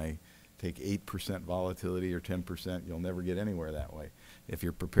about, can I take 8% volatility or 10%? You'll never get anywhere that way. If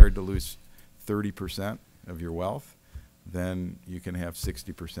you're prepared to lose 30% of your wealth, then you can have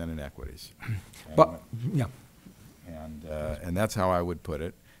 60% in equities. But, yeah. And that's how I would put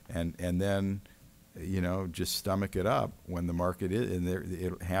it. and then, you know, just stomach it up when the market is, and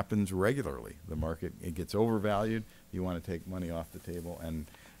it happens regularly. The market, it gets overvalued. You want to take money off the table and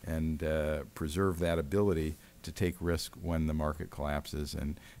preserve that ability to take risk when the market collapses.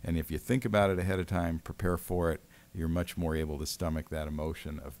 And if you think about it ahead of time, prepare for it, you're much more able to stomach that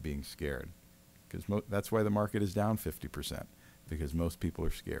emotion of being scared. Because that's why the market is down 50%, because most people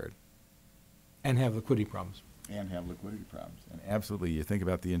are scared. And have liquidity problems. And have liquidity problems. And absolutely, you think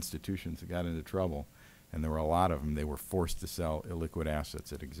about the institutions that got into trouble, and there were a lot of them, they were forced to sell illiquid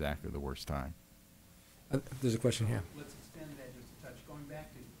assets at exactly the worst time. There's a question here. Let's extend that just a touch. Going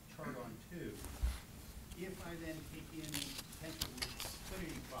back to chart on 2, if I then take in potential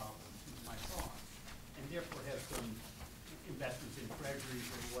liquidity problems into my thoughts, and therefore have some investments in treasuries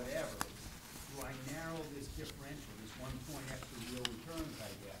or whatever, do I narrow this differential, this 1 point extra real returns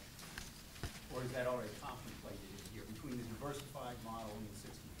I get? Or is that already contemplated in here between the diversified model and the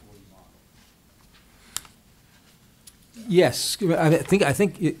 60/40 model? Yes, I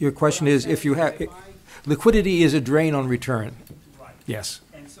think your question is if you have liquidity is a drain on return. Right. Yes.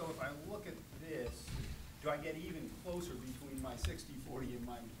 And so if I look at this, do I get even closer between my 60/40 and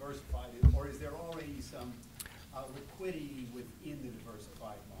my diversified, or is there already some liquidity within the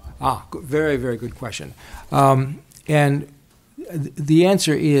diversified model? Very, very good question. And the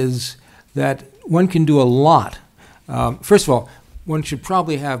answer is that one can do a lot. First of all, one should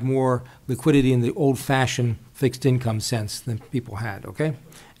probably have more liquidity in the old-fashioned fixed income sense than people had, okay?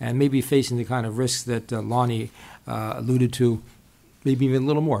 And maybe facing the kind of risks that Launny alluded to, maybe even a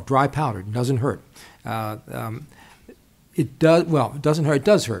little more. Dry powder doesn't hurt. It doesn't hurt. It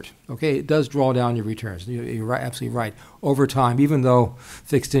does hurt, okay? It does draw down your returns. You're right, absolutely right. Over time, even though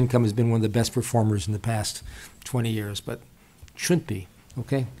fixed income has been one of the best performers in the past 20 years, but shouldn't be.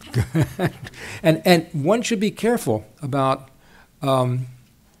 Okay, and one should be careful about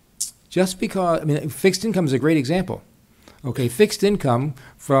just because, I mean, fixed income is a great example. Okay, fixed income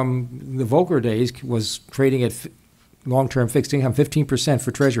from the Volcker days was trading at long-term fixed income 15%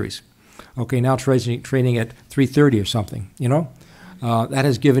 for treasuries. Okay, now trading at 330 or something, you know? That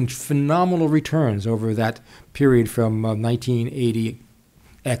has given phenomenal returns over that period from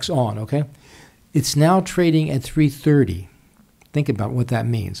 1980X on, okay? It's now trading at 330. Think about what that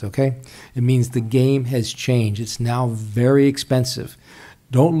means, okay? It means the game has changed. It's now very expensive.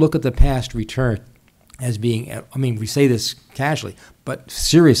 Don't look at the past return as being, I mean, we say this casually, but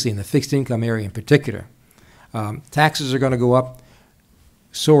seriously in the fixed income area in particular. Taxes are going to go up,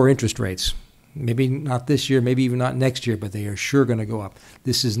 so are interest rates. Maybe not this year, maybe even not next year, but they are sure going to go up.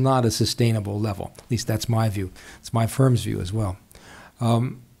 This is not a sustainable level. At least that's my view. It's my firm's view as well.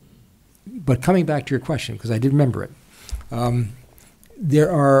 But coming back to your question, because I did remember it,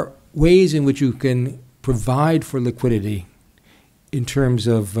 there are ways in which you can provide for liquidity in terms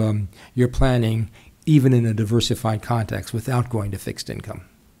of your planning, even in a diversified context, without going to fixed income.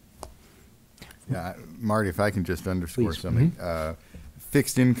 Yeah, Marty, if I can just underscore Please. something.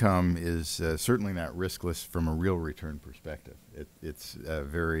 Fixed income is certainly not riskless from a real return perspective. It's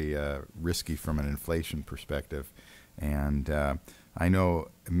very risky from an inflation perspective. And I know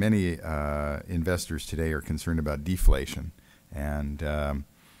many investors today are concerned about deflation. And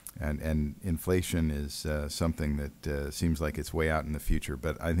inflation is something that seems like it's way out in the future,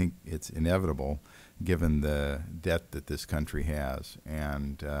 but I think it's inevitable given the debt that this country has.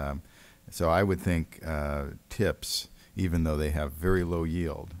 And so I would think TIPS, even though they have very low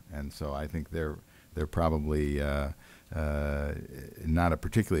yield, and so I think they're probably not a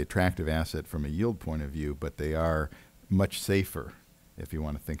particularly attractive asset from a yield point of view, but they are much safer if you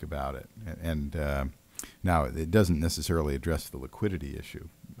want to think about it. And now, it doesn't necessarily address the liquidity issue.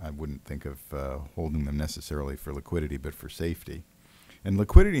 I wouldn't think of holding them necessarily for liquidity, but for safety. And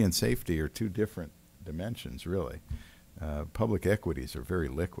liquidity and safety are two different dimensions, really. Public equities are very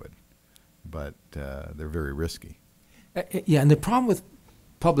liquid, but they're very risky. Yeah, and the problem with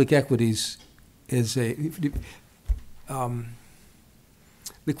public equities is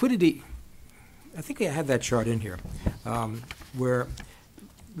liquidity. I think I have that chart in here, where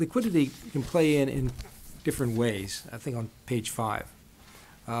liquidity can play in different ways. I think on page 5.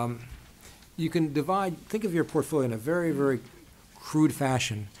 You can divide, think of your portfolio in a very, very crude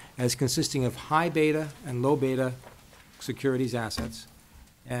fashion as consisting of high beta and low beta securities assets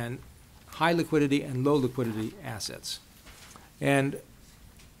and high liquidity and low liquidity assets. And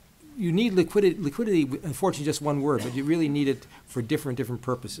you need liquidity. Liquidity, unfortunately, just one word, but you really need it for different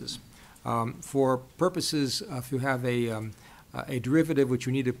purposes. For purposes, if you have a derivative which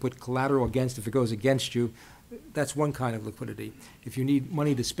you need to put collateral against, if it goes against you, that's one kind of liquidity. If you need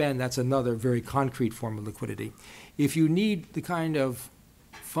money to spend, that's another very concrete form of liquidity. If you need the kind of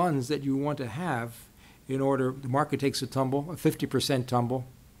funds that you want to have in order, the market takes a tumble, a 50% tumble,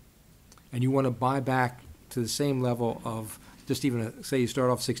 and you want to buy back to the same level of, just even, say you start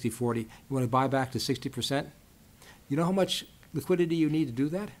off 60-40, you want to buy back to 60%? You know how much liquidity you need to do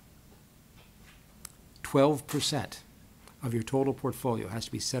that? 12% of your total portfolio has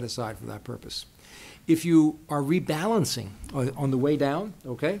to be set aside for that purpose. If you are rebalancing on the way down,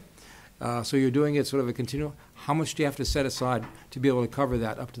 okay, so you're doing it sort of a continual, how much do you have to set aside to be able to cover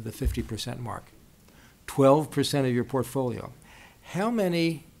that up to the 50% mark? 12% of your portfolio. How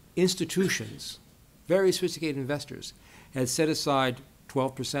many institutions, very sophisticated investors, had set aside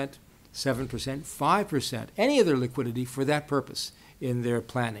 12%, 7%, 5%, any of their liquidity for that purpose in their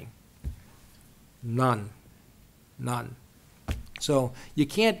planning? None. None. So you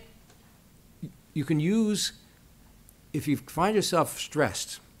can't, you can use, if you find yourself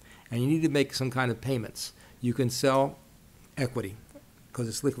stressed and you need to make some kind of payments, you can sell equity because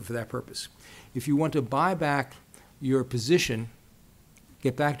it's liquid for that purpose. If you want to buy back your position,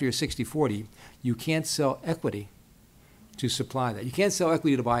 get back to your 60-40, you can't sell equity to supply that. You can't sell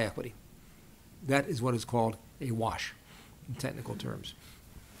equity to buy equity. That is what is called a wash in technical terms.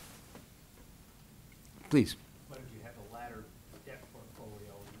 Please. But if you have a ladder debt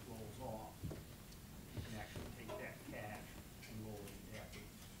portfolio and it rolls off, you can actually take that cash and roll it into equity.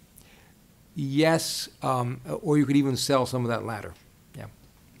 Yes, or you could even sell some of that ladder. Yeah.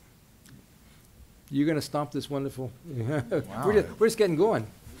 You're going to stomp this wonderful. Wow. We're just getting going.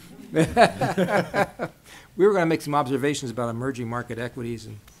 We were going to make some observations about emerging market equities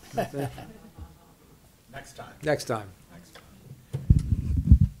and Next time. next time.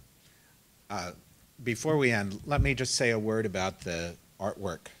 Before we end, let me just say a word about the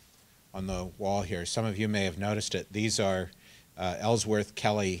artwork on the wall here. Some of you may have noticed it. These are Ellsworth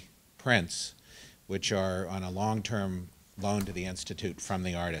Kelly prints, which are on a long-term loan to the Institute from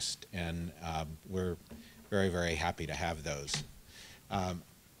the artist, and we're very, very happy to have those.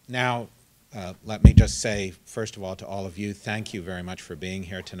 Now, let me just say, first of all, to all of you, thank you very much for being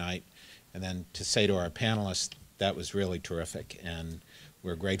here tonight, and then to say to our panelists, that was really terrific, and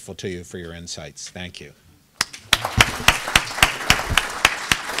we're grateful to you for your insights. Thank you.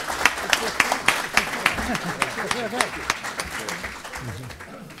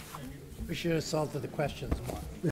 We should have salted the questions more.